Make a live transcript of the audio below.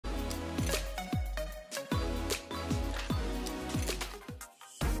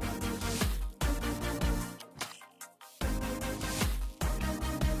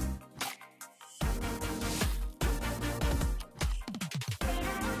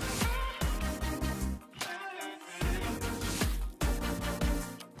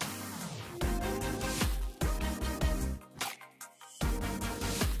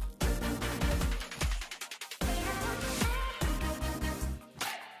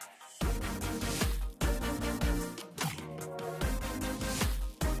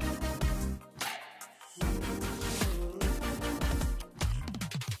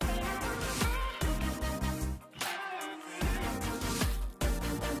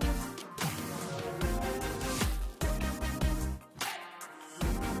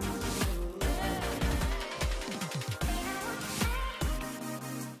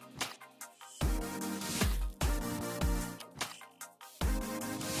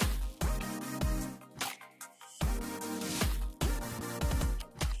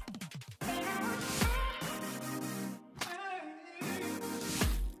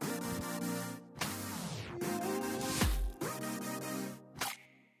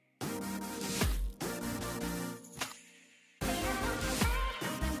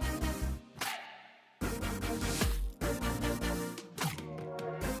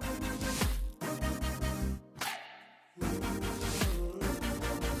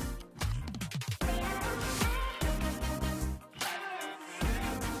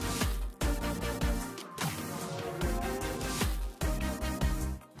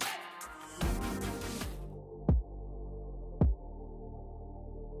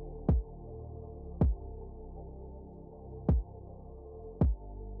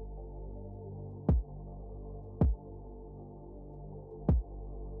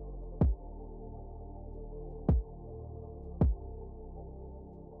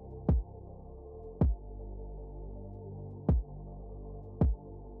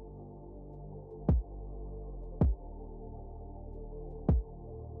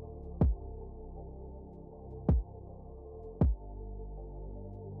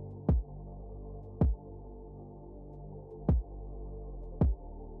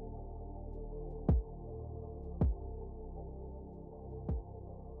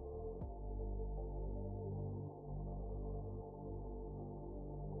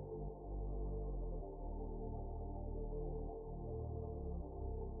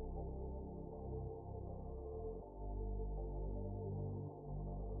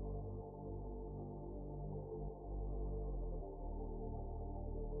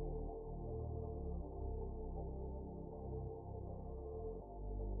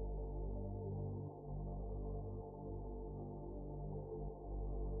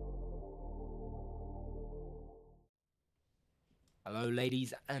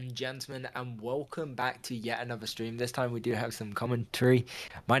ladies and gentlemen, and welcome back to yet another stream. This time we do have some commentary.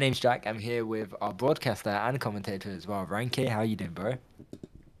 My name's Jack. I'm here with our broadcaster and commentator as well, Ranke. How you doing, bro?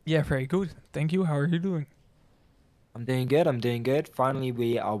 Yeah, very good. Thank you. How are you doing? I'm doing good. I'm doing good. Finally,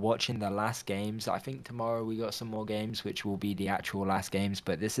 we are watching the last games. I think tomorrow we got some more games, which will be the actual last games.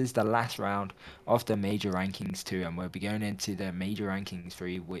 But this is the last round of the major rankings two, and we'll be going into the major rankings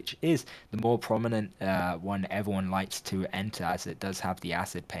three, which is the more prominent one everyone likes to enter, as it does have the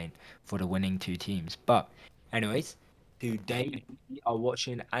acid paint for the winning two teams. But, anyways, today we are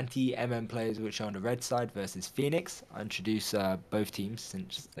watching anti-MM players, which are on the red side versus Phoenix. I'll introduce both teams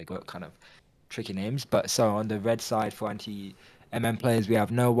since they got kind of tricky names. But so on the red side for anti MM players, we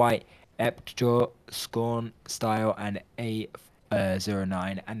have No White, Eptjaw, Scorn, Style, and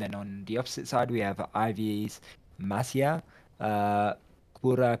A09. And then on the opposite side, we have Ivy's Masia,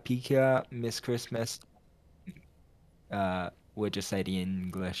 Kura Pika, Miss Christmas. We'll just say the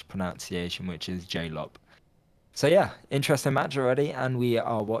English pronunciation, which is J-Lop. So yeah, interesting match already, and we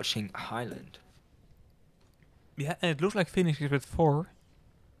are watching Highland. Yeah, and it looks like Phoenix is with four.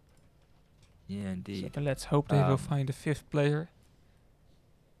 Yeah, indeed. So let's hope they will find a fifth player.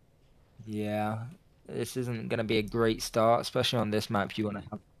 Yeah, this isn't going to be a great start, especially on this map. You want to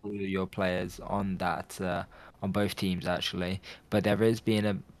have all of your players on that, on both teams actually. But there is being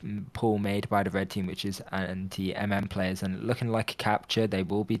a pool made by the red team, which is anti-MM players, and looking like a capture. They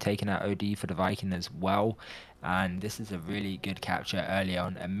will be taking out OD for the Viking as well. And this is a really good capture early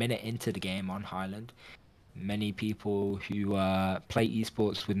on, a minute into the game on Highland. Many people who play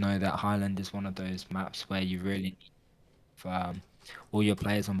esports would know that Highland is one of those maps where you really need all your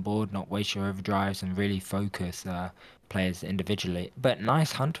players on board, not waste your overdrives, and really focus players individually. But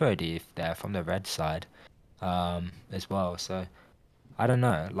nice hunter ID there from the red side as well. So I don't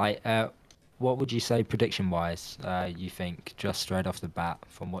know. Like, what would you say prediction-wise? You think just straight off the bat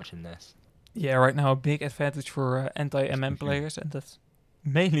from watching this? Yeah, right now a big advantage for anti-MM players, and that's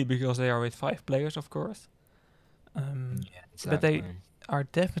mainly because they are with five players, of course. Yeah, But they exactly. are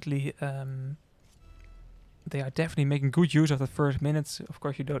definitely making good use of the first minutes. Of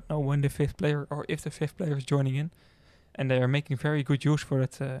course, you don't know when the fifth player or if the fifth player is joining in, and they are making very good use for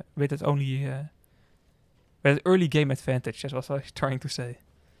it with it only with early game advantage. That's what I was trying to say.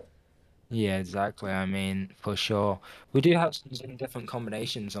 Yeah, exactly. I mean, for sure. We do have some different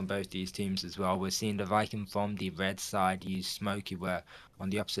combinations on both these teams as well. We're seeing the Viking from the red side use Smokey, where on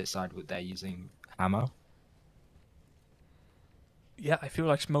the opposite side, they're using Hammer. Yeah, I feel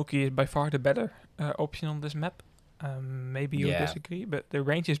like Smokey is by far the better option on this map. Maybe you'll Yeah. disagree, but the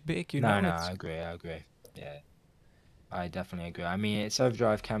range is big, you No, know. no, It's I agree. I agree. Yeah, I definitely agree. I mean, its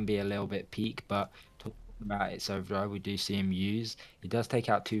overdrive can be a little bit peak, but talking about its overdrive, we do see him use. He does take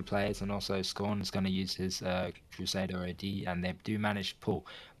out two players, and also Scorn is going to use his Crusader OD, and they do manage to pull.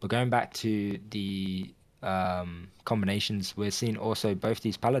 But going back to the combinations, we're seeing also both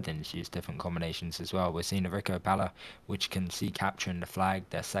these paladins use different combinations as well. We're seeing a Rico Pala, which can see capturing the flag,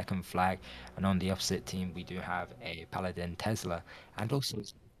 their second flag, and on the opposite team, we do have a paladin Tesla, and also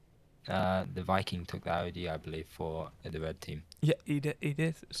the Viking took the OD, I believe, for the red team. yeah, he did. He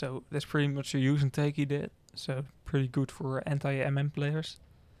did. So that's pretty much a use and take he did. So pretty good for anti-MM players.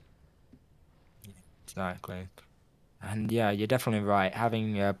 Exactly. And yeah, you're definitely right.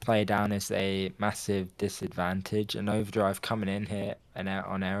 Having a player down is a massive disadvantage. An overdrive coming in here and out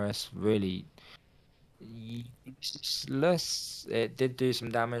on Eris really useless. It did do some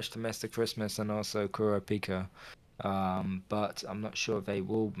damage to Mr. Christmas and also Kurapika. But I'm not sure if they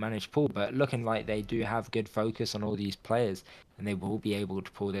will manage to pull. But looking like they do have good focus on all these players, and they will be able to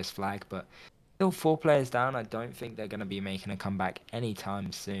pull this flag. But still, four players down. I don't think they're going to be making a comeback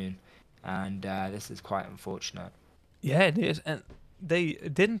anytime soon, and this is quite unfortunate. Yeah, it is. And they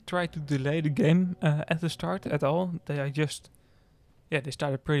didn't try to delay the game at the start at all. They are just, yeah, they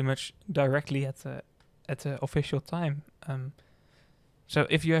started pretty much directly at the official time. So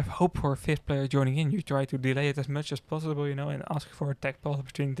if you have hope for a fifth player joining in, you try to delay it as much as possible, you know, and ask for a tech pause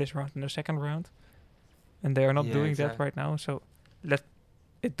between this round and the second round. And they are not Yeah, doing that exactly. right now. So let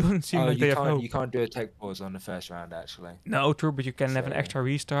it doesn't seem Oh, like they have you hope. can't do a tech pause on the first round actually. No, true, but you can have an So extra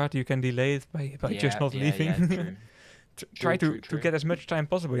restart. You can delay it by just not yeah, leaving. true, Try true, true, to true. get as much time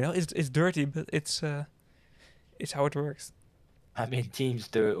possible. You know, it's dirty, but it's how it works. I mean, teams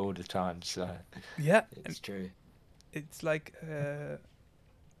do it all the time, so Yeah, and it's true. it's like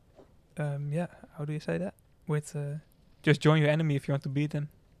yeah. How do you say that? With just join your enemy if you want to beat them.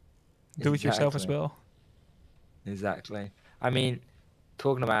 Do it yourself as Exactly, well. exactly. I mean,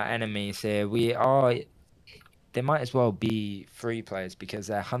 talking about enemies here, we are. they might as well be free players because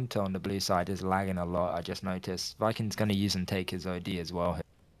their hunter on the blue side is lagging a lot. I just noticed Vikings gonna use and take his OD as well.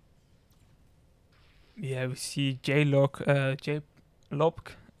 Yeah, we see J Lobk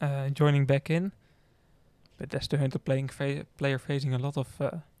joining back in, but that's the hunter player facing a lot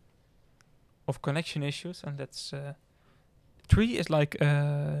of connection issues, and that's 3 is like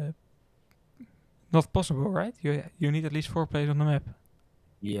not possible, right? You need at least 4 players on the map.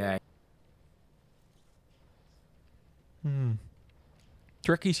 Yeah,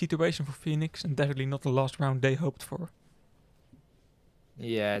 Tricky situation for Phoenix, and definitely not the last round they hoped for.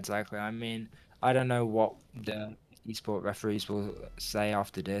 yeah, exactly. I mean, I don't know what the esport referees will say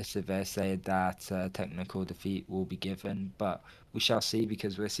after this, if they say that technical defeat will be given, but we shall see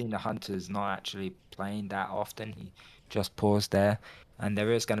because we're seeing the Hunters not actually playing that often. He just paused there, and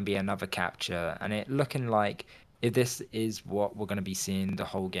there is going to be another capture, and it looking like if this is what we're going to be seeing the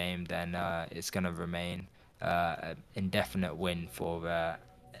whole game, then it's going to remain an indefinite win for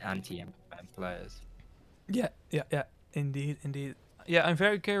anti-M players. Yeah. Indeed, indeed. Yeah, I'm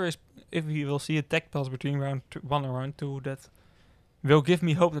very curious if we will see a tech pass between one and round two that will give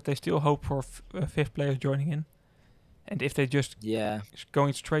me hope that they still hope for a fifth player joining in. And if they just Yeah.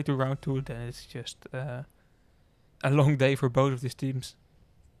 going straight to round two, then it's just a long day for both of these teams.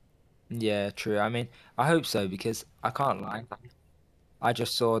 Yeah, true. I mean, I hope so because I can't lie. I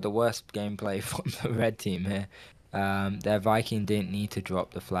just saw the worst gameplay from the red team here. Their Viking didn't need to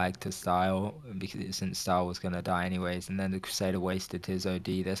drop the flag to Style because since Style was gonna die anyways, and then the Crusader wasted his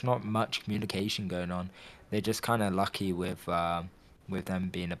OD. There's not much communication going on. They're just kind of lucky with them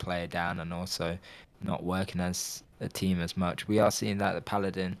being a player down and also not working as a team as much. We are seeing that the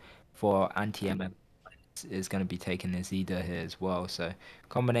Paladin for anti-MM is going to be taking his Ida here as well. So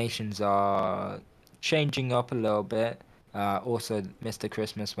combinations are changing up a little bit. Also, Mr.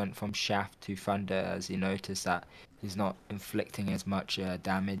 Christmas went from Shaft to Thunder as he noticed that he's not inflicting as much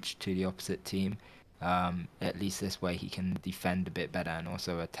damage to the opposite team. At least this way he can defend a bit better and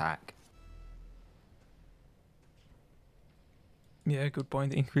also attack. Yeah, good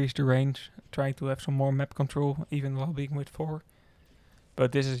point. Increase the range, try to have some more map control, even while being with 4.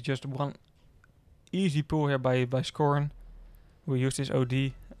 But this is just one easy pull here by Scorn, who used his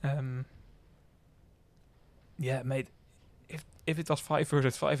OD. Yeah, mate. If it was 5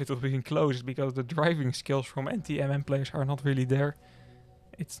 versus 5, it would be close because the driving skills from anti-MM players are not really there.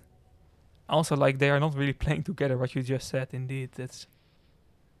 It's also like they are not really playing together. What you just said, indeed, that's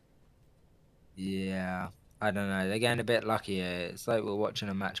Yeah, I don't know. They're getting a bit lucky here. It's like we're watching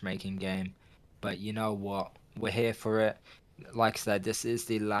a matchmaking game, but you know what? We're here for it. Like I said, this is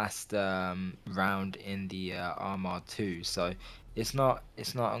the last round in the Armor 2, so it's not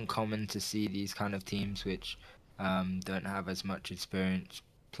uncommon to see these kind of teams which don't have as much experience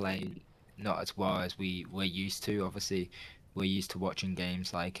play not as well as we're used to. Obviously, we're used to watching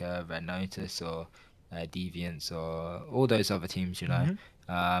games like Red Notice or Deviants or all those other teams, you know.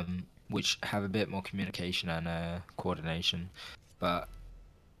 Which have a bit more communication and coordination. But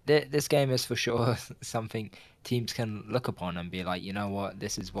this game is for sure something teams can look upon and be like, you know what,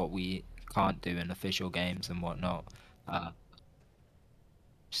 this is what we can't do in official games and whatnot. Uh,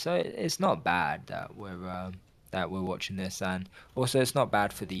 so it's not bad that we're watching this, and also it's not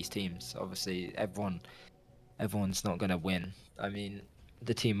bad for these teams. Obviously, everyone's not gonna win. I mean,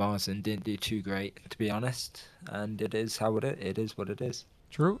 the team Marsden didn't do too great, to be honest, and it is how it is what it is.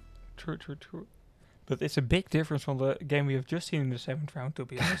 true. True. But it's a big difference from the game we have just seen in the 7th round, to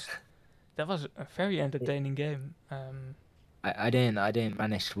be honest. That was a very entertaining game. I didn't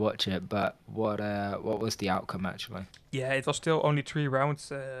manage to watch it, but what was the outcome actually? Yeah, it was still only 3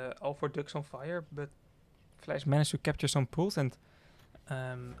 rounds, all for Ducks on Fire, but Flash managed to capture some pulls, and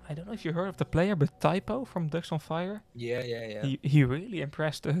I don't know if you heard of the player, but Typo from Ducks on Fire, Yeah. he really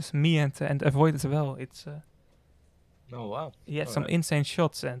impressed us, me and Avoid as well. It's Oh wow. he had All some right. insane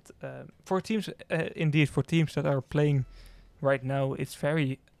shots, and for teams, indeed, for teams that are playing right now, it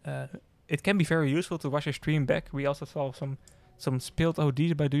can be very useful to watch a stream back. We also saw some spilled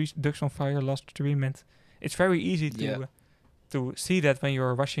ODs by Ducks on Fire last stream, and it's very easy Yeah. to see that when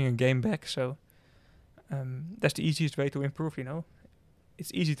you're watching a game back. So that's the easiest way to improve.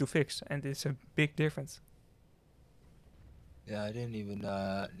 It's easy to fix, and it's a big difference. Yeah, I didn't even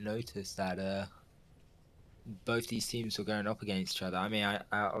notice that both these teams were going up against each other. I mean, I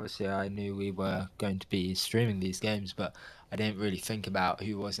obviously I knew we were going to be streaming these games, but I didn't really think about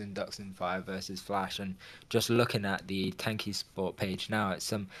who was in Ducks and Fire versus Flash. And just looking at the Tanky Sport page now, it's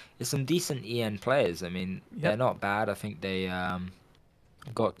some decent EN players. I mean, they're Yep. not bad. I think they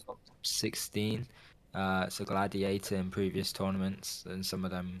got top 16. It's a gladiator in previous tournaments, and some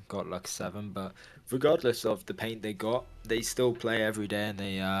of them got like 7. But regardless of the paint they got, they still play every day, and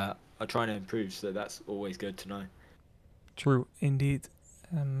they are trying to improve. So that's always good to know. True, indeed.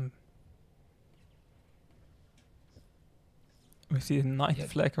 Um, we see a ninth Yeah,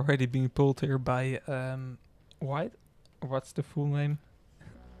 flag already being pulled here by White. What's the full name?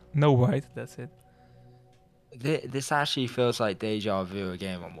 No White, that's it. this actually feels like deja vu, a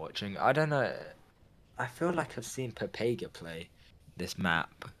game I'm watching. I don't know. I feel like I've seen Pepega play this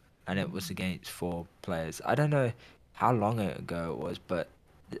map, and it was against 4 players. I don't know how long ago it was, but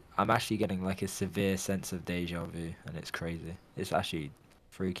I'm actually getting like a severe sense of deja vu, and it's crazy. It's actually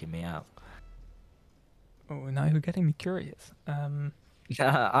freaking me out. Oh, now you're getting me curious.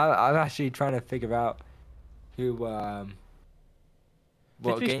 Yeah, I'm actually trying to figure out who Did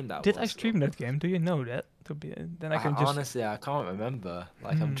what we? game that Did I was. stream that game? Do you know that? To be, then I can just. Honestly, I can't remember.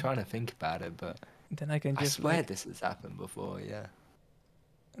 Like, I'm Hmm, trying to think about it, but then I can I just swear like. this has happened before. Yeah,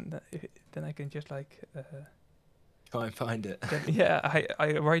 Then I can just like. try and find it. Then yeah,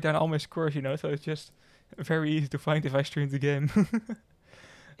 I write down all my scores, so it's just very easy to find if I stream the game.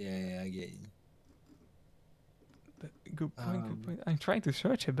 Yeah, yeah, I get you. But good point. Good Um, point. I'm trying to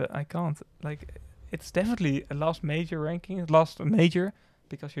search it, but I can't. Like, it's definitely a last major ranking, last major,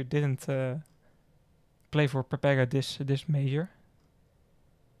 because you didn't play for Pepega this major.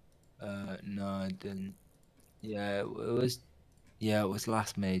 no, I didn't. Yeah, it was. Yeah, it was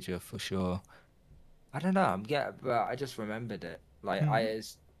last major for sure. I don't know. But I just remembered it. Like Hmm. I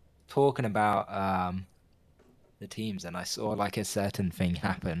was talking about the teams, and I saw like a certain thing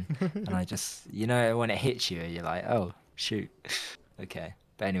happen, and I just, when it hits you, you're like, oh shoot, okay.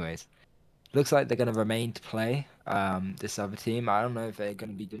 But anyways, looks like they're gonna remain to play. This other team, I don't know if they're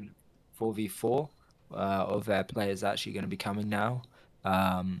gonna be doing 4v4, or if their players actually gonna be coming now.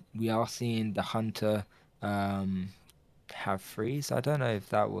 We are seeing the Hunter um have freeze. I don't know if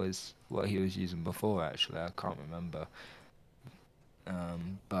that was what he was using before. Actually, I can't remember.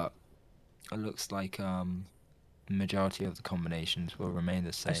 But it looks like the majority of the combinations will remain the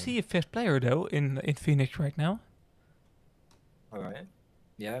I same. see a fifth player though in Phoenix right now. All right.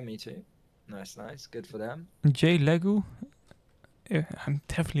 Yeah, me too. Nice, nice. Good for them. Jay Legu. I'm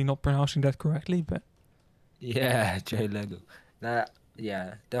definitely not pronouncing that correctly, but Yeah, Joe Lego. That,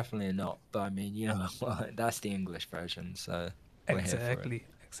 yeah, definitely not. But I mean, that's the English version, so we're here for it. exactly,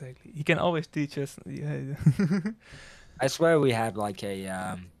 exactly. He can always teach us. Yeah, I swear we had like a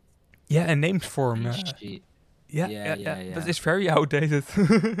yeah, a names form. a sheet. Yeah, Yeah, yeah, yeah. yeah, But yeah. it's very outdated.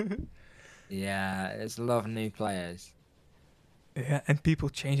 Yeah, there's a lot of new players. Yeah, and people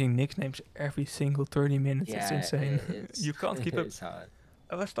changing nicknames every single 30 minutes. It's Yeah, insane. it's You can't keep up. it's hard.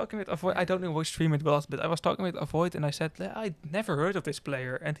 I was talking with Avoid. I Yeah. don't know which stream it was, but I was talking with Avoid, and I said, I never heard of this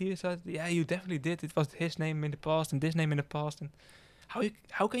player. And he said, yeah, you definitely did. It was his name in the past and this name in the past. And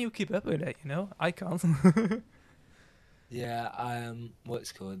how can you keep up with that, I can't. Yeah,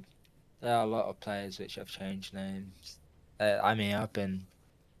 what's it called? There are a lot of players which have changed names. I mean, I've been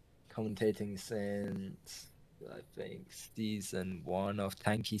commentating since I think season 1 of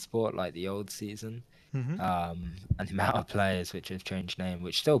Tanky Sport, like the old season. Hmm. And the amount of players which have changed name,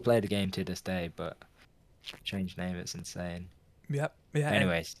 which still play the game to this day, but changed name, it's insane. Yeah, yeah. But And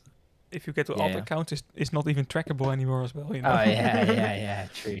anyways, if you get to yeah, alt yeah. accounts, it's not even trackable anymore as well, Oh yeah, yeah, yeah.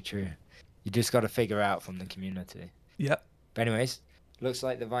 True, true. You just got to figure out from the community. Yeah. But anyways, looks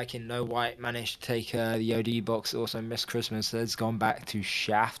like the Viking No White managed to take the OD box. Also, Miss Christmas has gone back to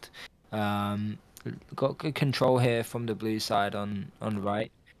Shaft. Um, got good control here from the blue side on the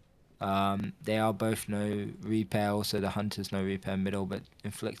right. They are both no repair. Also, the Hunter's no repair middle, but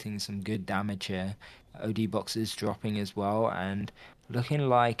inflicting some good damage here. OD box is dropping as well, and looking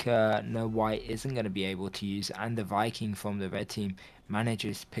like no White isn't going to be able to use. And the Viking from the red team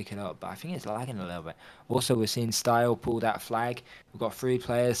manages to pick it up, but I think it's lagging a little bit. Also, we're seeing Style pull that flag. We've got 3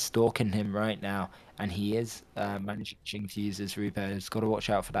 players stalking him right now, and he is managing to use his repair. He's got to watch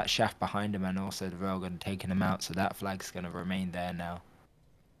out for that Shaft behind him, and also the Railgun taking him out, so that flag's going to remain there now.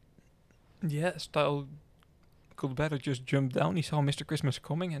 Yeah, Style could better just jump down. He saw Mr. Christmas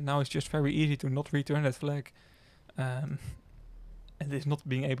coming, and now it's just very easy to not return that flag. And it's not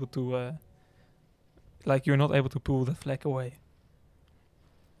being able to, like, you're not able to pull that flag away.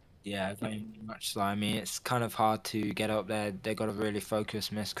 Yeah, very much so. I mean, it's kind of hard to get up there. They got to really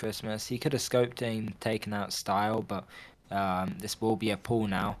focus Miss Christmas. He could have scoped and taken out Style, but this will be a pull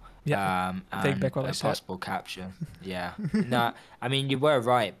now. Yeah, take And back what I a said. possible capture. Yeah. No, I mean, you were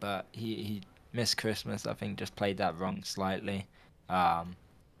right, but he Miss Christmas, I think, just played that wrong slightly. Um,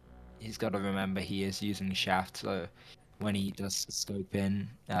 he's got to remember he is using Shaft, so when he does scope in,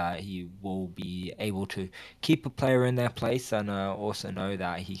 he will be able to keep a player in their place and also know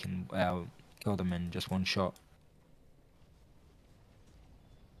that he can kill them in just one shot.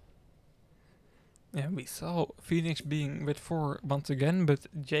 Yeah, we saw Phoenix being with 4 once again, but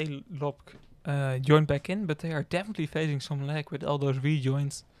J-Lob joined back in, but they are definitely facing some lag with all those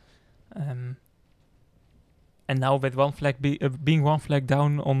rejoins. Um, and now with one flag being one flag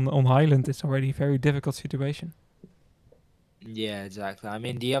down on Highland, it's already a very difficult situation. Yeah, exactly. I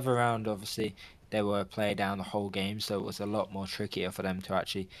mean, the other round, obviously, they were play down the whole game, so it was a lot more trickier for them to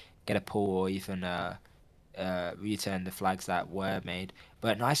actually get a pull or even return the flags that were made.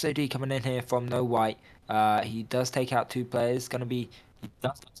 But nice OD coming in here from No White. He does take out 2 players. Gonna be he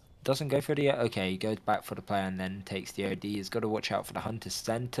doesn't go for the okay. He goes back for the player and then takes the OD. He's got to watch out for the Hunter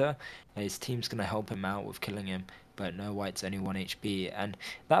center. His team's gonna help him out with killing him. But No White's only 1 HP, and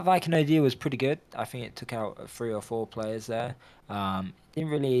that Viking OD was pretty good. I think it took out 3 or 4 players there. Didn't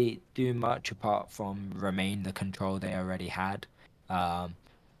really do much apart from remain the control they already had. Um,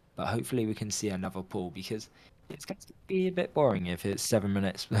 but hopefully we can see another pull because it's going to be a bit boring if it's 7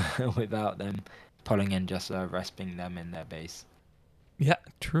 minutes without them pulling in, just resting them in their base. Yeah,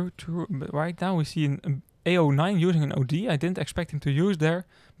 true. But right now we see an AO9 using an OD. I didn't expect him to use there,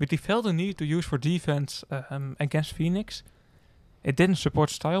 but he felt the need to use for defense against Phoenix. It didn't support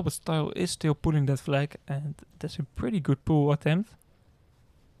Style, but Style is still pulling that flag, and that's a pretty good pull attempt.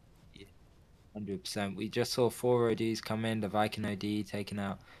 100%. We just saw 4 ODs come in, the Viking OD taking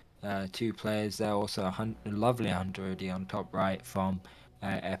out 2 players there. Also a lovely Hunter OD on top right from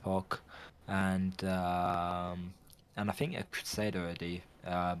Epoch, and I think a Crusader OD,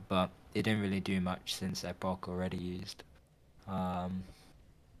 but it didn't really do much since Epoch already used. Um,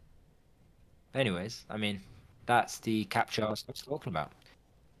 anyways, I mean, that's the capture I was talking about.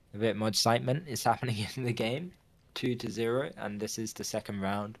 A bit more excitement is happening in the game, 2-0, and this is the second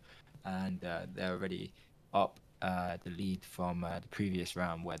round, and they're already up the lead from the previous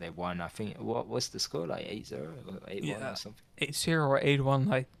round where they won. I think what was the score, like 8-0 or 8-1 Yeah, or something? 8-0 or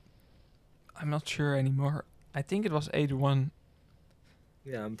 8-1. I'm not sure anymore. I think it was 8-1.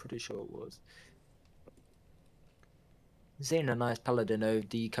 Yeah, I'm pretty sure it was. Seeing a nice Paladin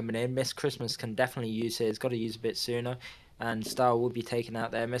OD coming in. Miss Christmas can definitely use it. He's got to use a bit sooner. And Star will be taken out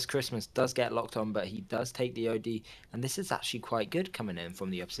there. Miss Christmas does get locked on, but he does take the OD. And this is actually quite good coming in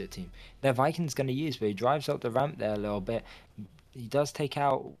from the opposite team. Their Viking's going to use, but he drives up the ramp there a little bit. He does take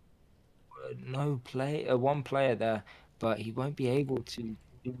out one player there, but he won't be able to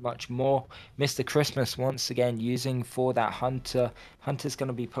do much more. Mr. Christmas once again using for that Hunter. Hunter's going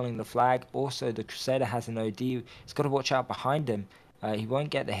to be pulling the flag. Also, the Crusader has an OD. He's got to watch out behind him. He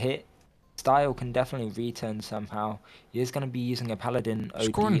won't get the hit. Style can definitely return somehow. He is going to be using a Paladin OD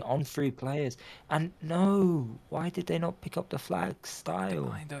Scorn. on 3 players. And no, why did they not pick up the flag? Style.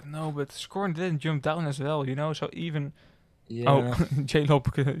 I don't know, but Scorn didn't jump down as well, so even... Oh, Yeah.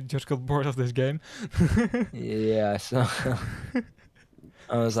 J-Lob just got bored of this game. Yeah, so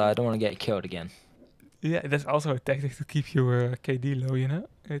I was like, I don't want to get killed again. Yeah, that's also a tactic to keep your KD low,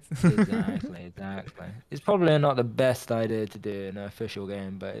 Exactly. It's probably not the best idea to do in an official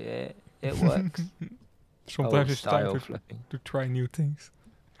game, but it works. Oh, Sometimes it's time style flipping. to try new things.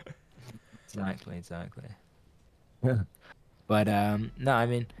 Exactly. But no, I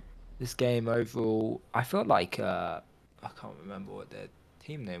mean, this game overall, I felt like I can't remember what their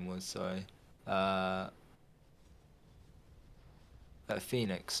team name was. Sorry, uh,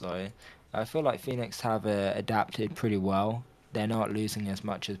 Phoenix. Sorry, I feel like Phoenix have adapted pretty well. They're not losing as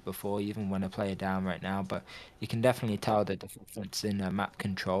much as before, even when they play down right now. But you can definitely tell the difference in map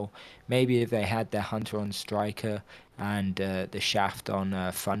control. Maybe if they had their Hunter on Striker and the Shaft on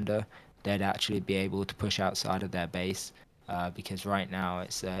Thunder, they'd actually be able to push outside of their base. Because right now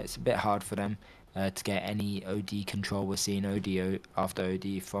it's a bit hard for them to get any OD control. We're seeing after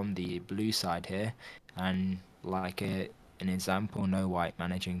OD from the blue side here, and like an example, No White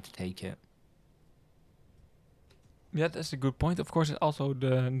managing to take it. Yeah, that's a good point. Of course, it's also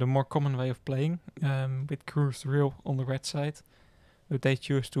the more common way of playing, with Cruise Rail on the red side. But they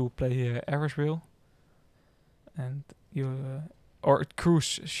choose to play Ares Rail. And or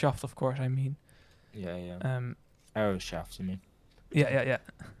Cruise Shaft, of course, I mean. Yeah. Um, Arrow shafts, I mean. yeah.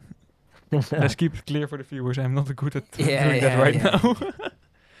 Let's keep it clear for the viewers. I'm not good at Yeah, doing that yeah, right yeah. now.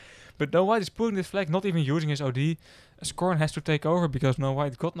 But No White is pulling this flag, not even using his OD. Scorn has to take over because No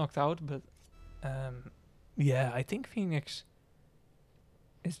White got knocked out. But yeah, I think Phoenix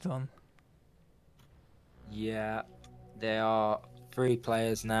is done. Yeah, there are 3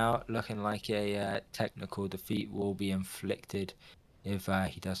 players now. Looking like a technical defeat will be inflicted if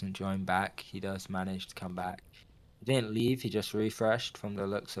he doesn't join back. He does manage to come back. He didn't leave, he just refreshed from the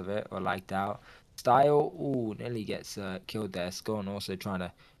looks of it, or lagged out. Style, ooh, nearly gets killed there. Scorn also trying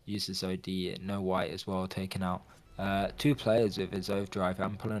to use his OD. No white as well, taken out. Two players with his overdrive.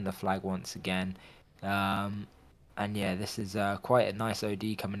 I'm pulling the flag once again. Um, and yeah, this is quite a nice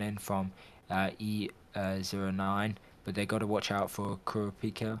OD coming in from E09, but they got to watch out for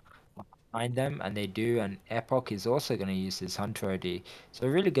Kurapika behind them, and they do. And Epoch is also going to use his Hunter OD. So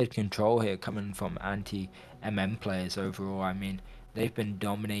really good control here coming from anti-MM players overall. I mean, they've been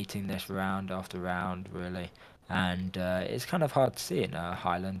dominating this round after round, really. And it's kind of hard to see in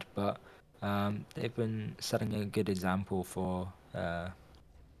Highland, but they've been setting a good example for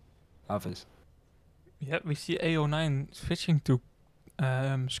others. Yeah, we see AO9 switching to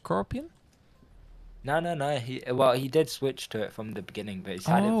Scorpion. No, no, no. He did switch to it from the beginning, but he's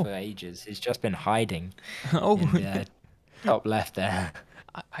had it Oh, for ages. He's just been hiding oh, in the top left there.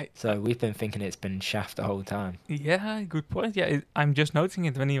 I, So we've been thinking it's been Shaft the whole time. yeah, good point. Yeah, I'm just noticing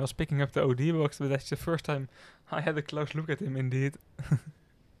it when he was picking up the OD box, but that's the first time I had a close look at him. Indeed,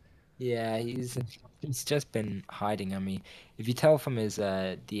 Yeah, he's just been hiding. I mean, if you tell from his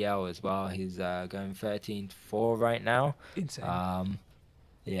DL as well, he's going 13-4 right now. insane. Um,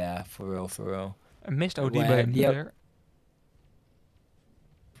 yeah, for real, for real. A missed OD by Where him the there.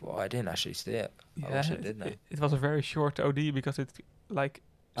 well, I didn't actually see it. I Yeah, wish I did know. it was a very short OD because it like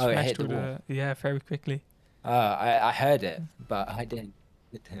Oh, it smashed hit the through wall. the yeah very quickly. I heard it, but I didn't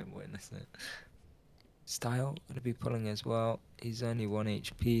witness it. Style gonna be pulling as well. He's only 1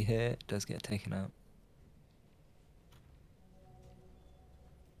 HP here. Does get taken out.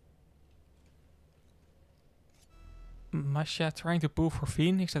 Masha trying to pull for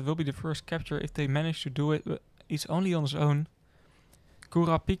Phoenix. That will be the first capture if they manage to do it. But he's only on his own.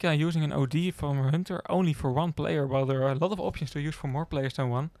 Kurapika using an OD from Hunter only for one player, while there are a lot of options to use for more players than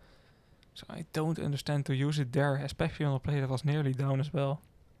one. So I don't understand to use it there, especially on a player that was nearly down as well.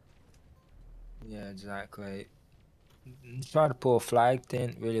 Yeah, exactly. Trying to pull a flag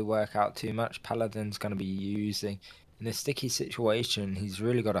didn't really work out too much. Paladin's going to be using in a sticky situation. He's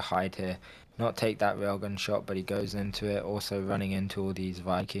really got to hide here, not take that railgun shot, but he goes into it, also running into all these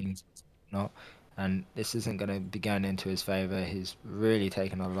Vikings, not. And this isn't going to be going into his favor. He's really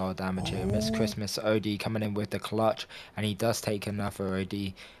taking a lot of damage here. Miss Oh, Christmas OD coming in with the clutch, and he does take another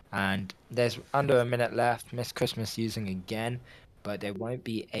OD. And there's under a minute left. Miss Christmas using again, but they won't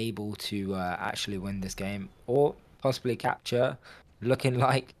be able to actually win this game or possibly capture, looking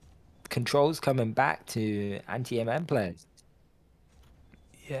like controls coming back to anti-MM players.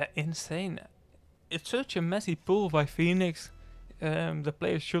 yeah, insane. It's such a messy pull by Phoenix. The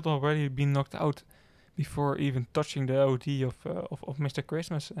players should already be knocked out before even touching the OD of Mr.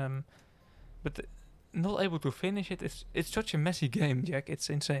 Christmas. But not able to finish it. It's such a messy game, Jack. It's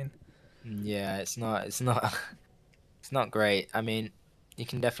insane. Yeah, it's not it's not great. I mean, you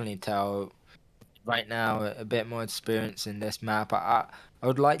can definitely tell right now a bit more experience in this map. I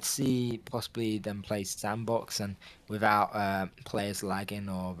would like to see possibly them play sandbox and without players lagging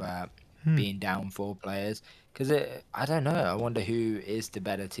or Hmm. being down 4 players. Because I don't know. I wonder who is the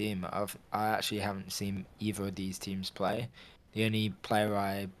better team. I actually haven't seen either of these teams play. The only player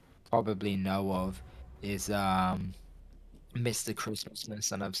I probably know of is Mr.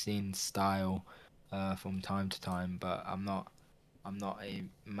 Christmas, and I've seen Style from time to time, but I'm not a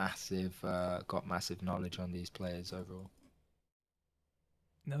massive got massive knowledge on these players overall.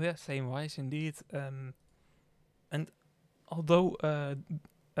 No, yeah, same wise indeed. And although,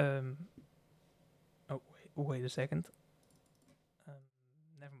 um, oh wait a second. Um,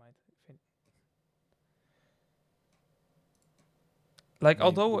 Never mind. Like Maybe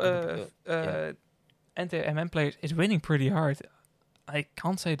although we can yeah. anti-MM players is winning pretty hard, I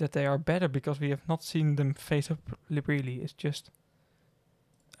can't say that they are better because we have not seen them face up really. It's just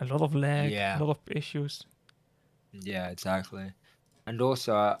a lot of lag, a Yeah, lot of issues. yeah, exactly. And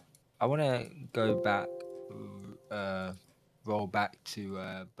also, I want to go back, roll back to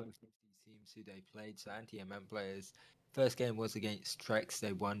both of these teams who they played. So anti-MM players, first game was against Trex.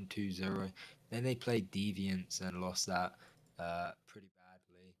 They won 2-0. Then they played Deviants and lost that pretty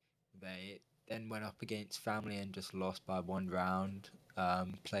badly. They then went up against Family and just lost by 1 round.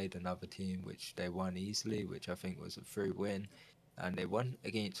 Played another team which they won easily, which I think was a free win. And they won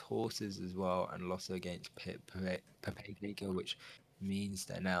against Horses as well and lost against Papega, which means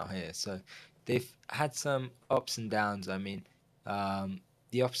they're now here. So they've had some ups and downs. I mean,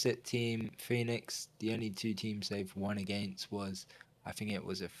 the opposite team, Phoenix, the only 2 teams they've won against was, I think it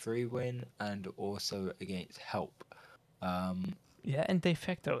was a free win and also against Help. Um, Yeah, and de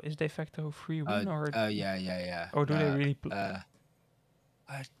facto free win oh yeah, yeah, yeah. or do they No, really?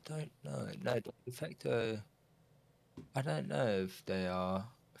 I don't know. No, de facto. I don't know if they are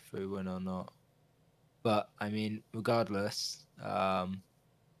through win or not, but I mean, regardless,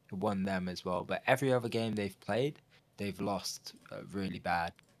 won them as well. But every other game they've played, they've lost really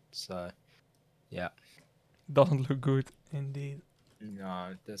bad. So yeah, Doesn't look good indeed. no,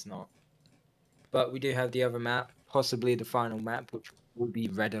 it does not. But we do have the other map, possibly the final map, which will be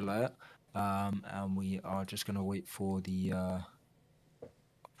Red Alert. And we are just gonna wait for the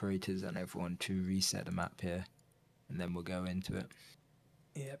operators and everyone to reset the map here, and then we'll go into it.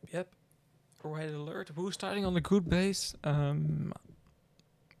 Yep. Red alert. Who's starting on the good base?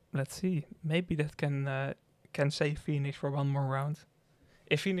 Let's see. Maybe that can save Phoenix for one more round.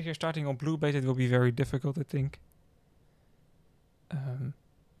 If Phoenix is starting on blue base, it will be very difficult, I think.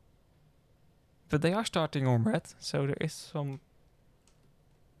 But they are starting on red, so there is some.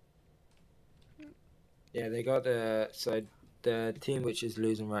 Yeah, they got the team which is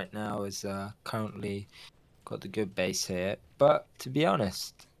losing right now is currently got the good base here. But to be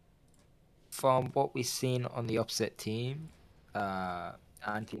honest, from what we've seen on the opposite team,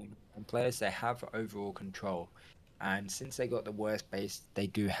 anti players, they have overall control. And since they got the worst base, they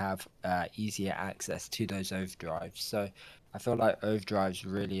do have easier access to those overdrives. So I feel like overdrives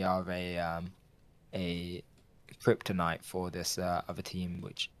really are a kryptonite for this other team,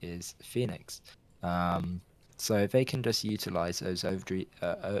 which is FEN1X. Um, so if they can just utilize those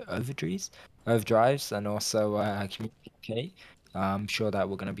overdrives, and also communicate, I'm sure that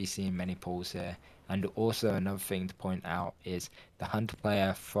we're going to be seeing many pulls here. And also another thing to point out is the hunter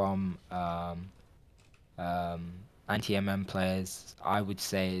player from um, anti-MM players, I would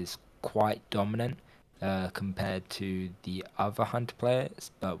say, is quite dominant compared to the other hunter players,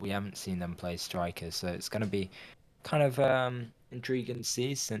 but we haven't seen them play striker, so it's going to be kind of intriguing to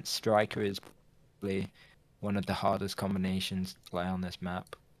see since striker is probably one of the hardest combinations to play on this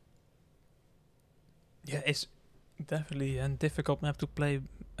map. Yeah, it's definitely a difficult map to play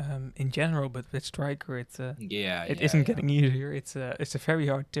in general, but with striker, it isn't getting easier. It's a very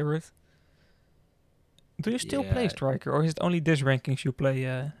hard turret. Do you still play Yeah. striker, or is it only this rankings you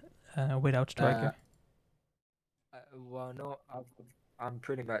play without striker? Well, no, I'm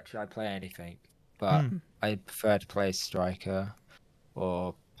pretty much I play anything, but Hmm. I prefer to play striker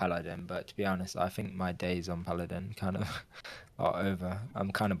or paladin. But to be honest, I think my days on paladin kind of are over.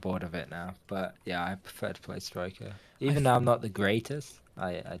 I'm kind of bored of it now. But yeah, I prefer to play striker. I Even though I'm not the greatest,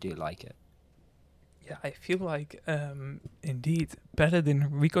 I do like it. Yeah, I feel like indeed paladin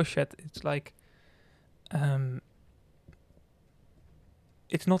ricochet. It's like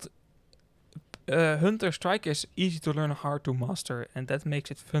it's not hunter strike is easy to learn, hard to master, and that makes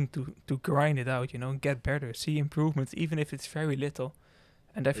it fun to grind it out. Get better, see improvements, even if it's very little.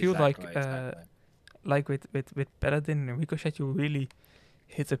 And I feel Exactly. like with paladin and ricochet, you really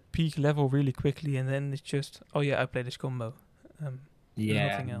hit a peak level really quickly, and then it's just, oh yeah, I play this combo. There's Yeah,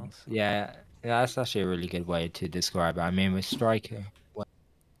 nothing else. yeah, that's actually a really good way to describe it. I mean, with striker,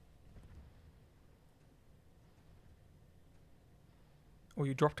 Or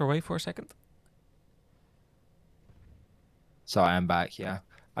you dropped away for a second. so I am back. Yeah,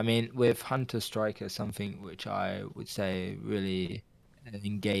 I mean, with hunter striker, something which I would say really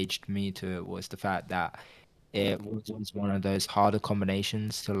engaged me to it was the fact that it was one of those harder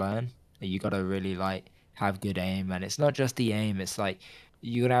combinations to learn. You gotta really like have good aim, and it's not just the aim. It's like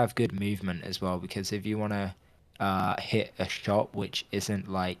you gotta have good movement as well. Because if you wanna hit a shot which isn't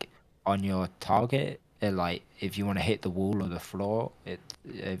like on your target, like if you wanna hit the wall or the floor,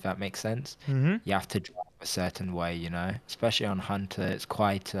 if that makes sense, Mm-hmm. you have to drive a certain way. Especially on Hunter, it's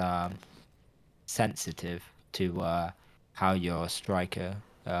quite sensitive to how your striker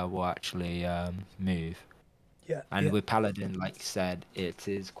will actually move. Yeah, And yeah. with Paladin, like you said, it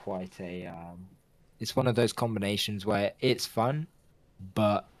is quite it's one of those combinations where it's fun,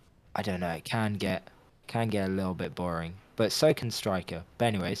 but I don't know, it can get a little bit boring. But so can Striker. But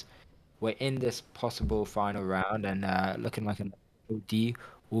anyways, we're in this possible final round and looking like an OD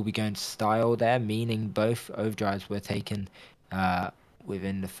will be going to style there, meaning both overdrives were taken uh,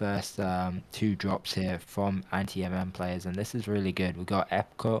 within the first two drops here from anti-MM players, and this is really good. We got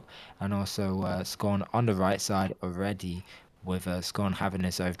Epcot and also Scorn on the right side already. With Scorn having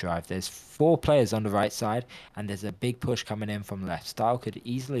his overdrive, there's four players on the right side, and there's a big push coming in from left. Style could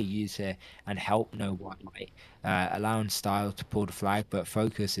easily use here and help No White Light, allowing Style to pull the flag, but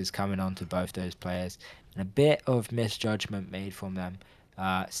focus is coming on to both those players, and a bit of misjudgment made from them.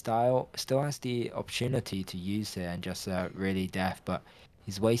 Style still has the opportunity to use it and just really deaf, but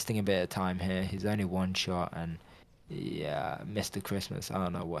he's wasting a bit of time here. He's only one shot, and yeah, Mr. Christmas, I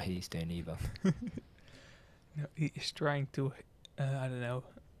don't know what he's doing either. No, he is trying to, I don't know,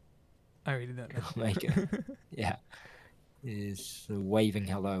 I really don't know. Make it. Yeah, he's waving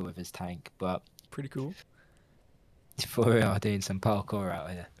hello with his tank, but Pretty cool. for real, doing some parkour out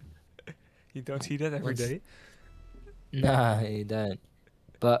here. You don't see that every What's day. Nah, you don't.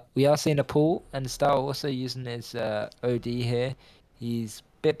 But we are seeing a Paul and Star also using his OD here. He's a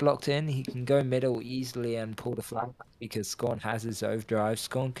bit blocked in. He can go middle easily and pull the flank because Scorn has his overdrive.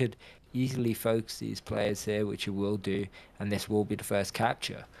 Scorn could easily focus these players here, which he will do, and this will be the first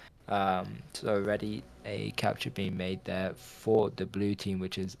capture. So already a capture being made there for the blue team,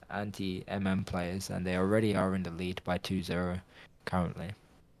 which is anti-MM players, and they already are in the lead by 2-0 currently.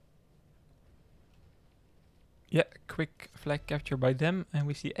 Yeah, quick flag capture by them, and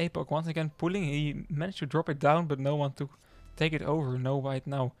we see Apoc once again pulling. He managed to drop it down, but no one to take it over. No white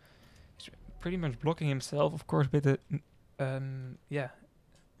now. He's pretty much blocking himself, of course, with the yeah,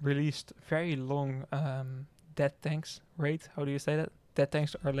 released very long dead tanks rate. How do you say that? Dead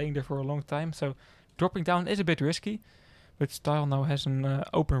tanks are laying there for a long time, so dropping down is a bit risky. But Style now has an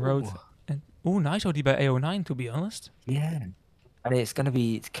open road. Ooh. And nice OD by AO9, to be honest. Yeah. And it's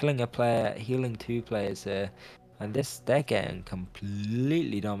killing a player, healing 2 players here. And they're getting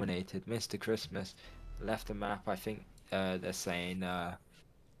completely dominated. Mr. Christmas left the map. I think they're saying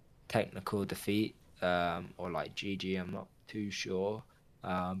technical defeat or like GG. I'm not too sure.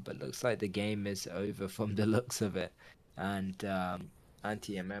 But looks like the game is over from the looks of it. And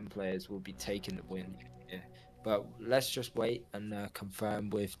anti-MM players will be taking the win here. But let's just wait and confirm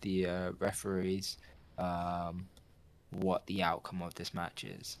with the referees what the outcome of this match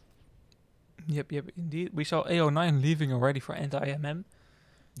is. Yep, indeed. We saw AO9 leaving already for anti-MM.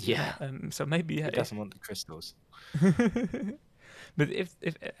 Yeah. So maybe He doesn't want the crystals. But if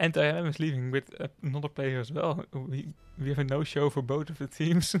anti-MM is leaving with another player as well, we have a no-show for both of the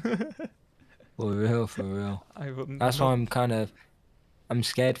teams. For real. That's why I'm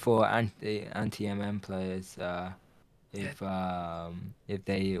scared for anti-MM players if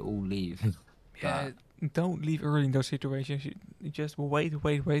they all leave. Yeah, don't leave early in those situations. You just wait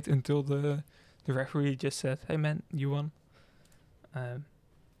until the referee just said, "Hey man, you won."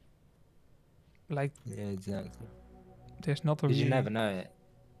 Like Yeah, exactly. there's not a Because you never know.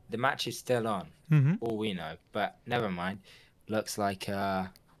 The match is still on. All we know, but never mind. Looks like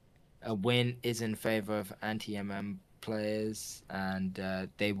a win is in favor of anti-MM players, and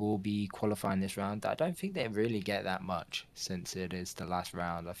they will be qualifying this round. I don't think they really get that much since it is the last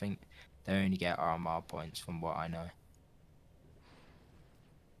round. I think they only get RMR points from what I know.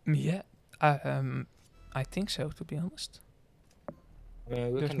 Yeah, I think so, to be honest. I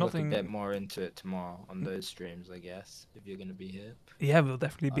mean, we There's can nothing- look a bit more into it tomorrow on those streams, I guess, if you're going to be here. Yeah, we'll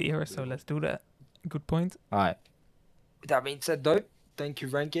definitely be I here, think so we will. let's do that. Good point. All right. With that being said, though, thank you,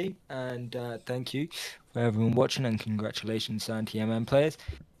 Ranky, and thank you for everyone watching, and congratulations to anti-MM players.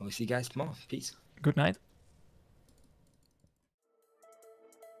 We'll see you guys tomorrow. Peace. Good night.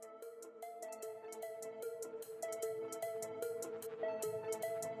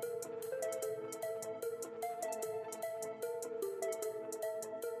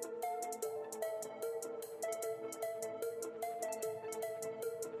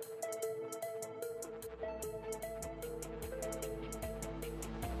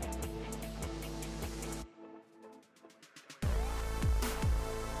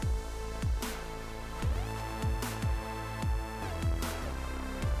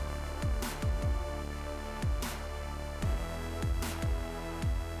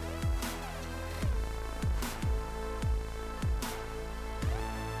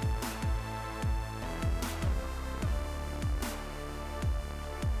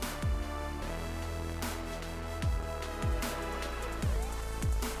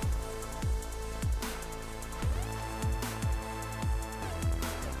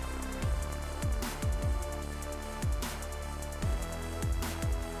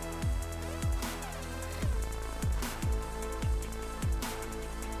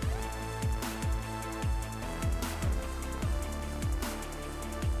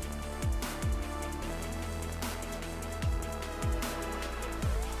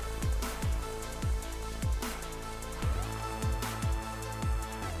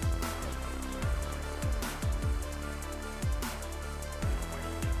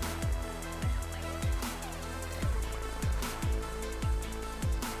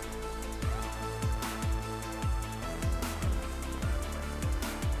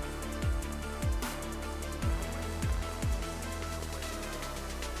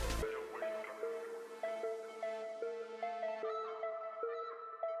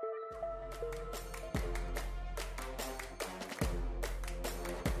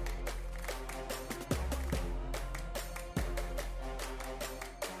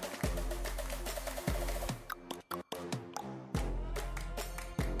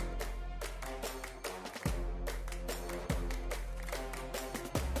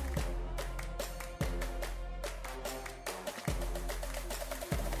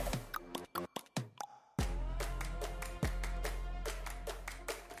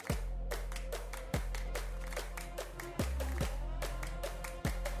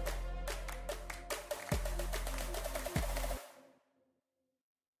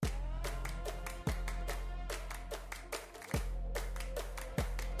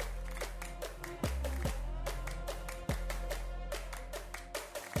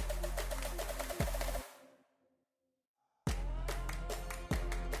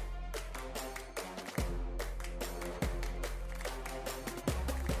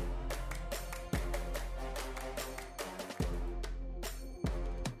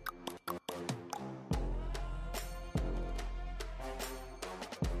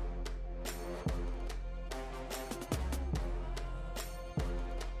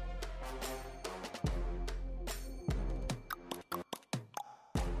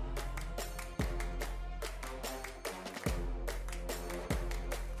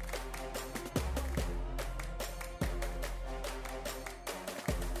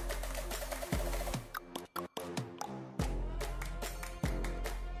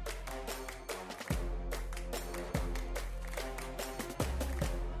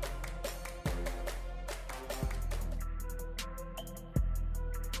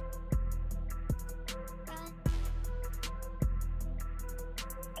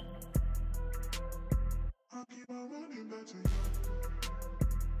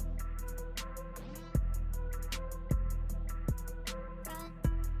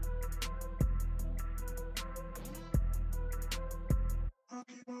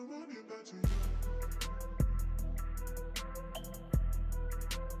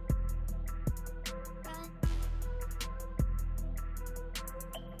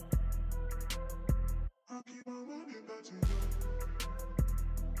 got to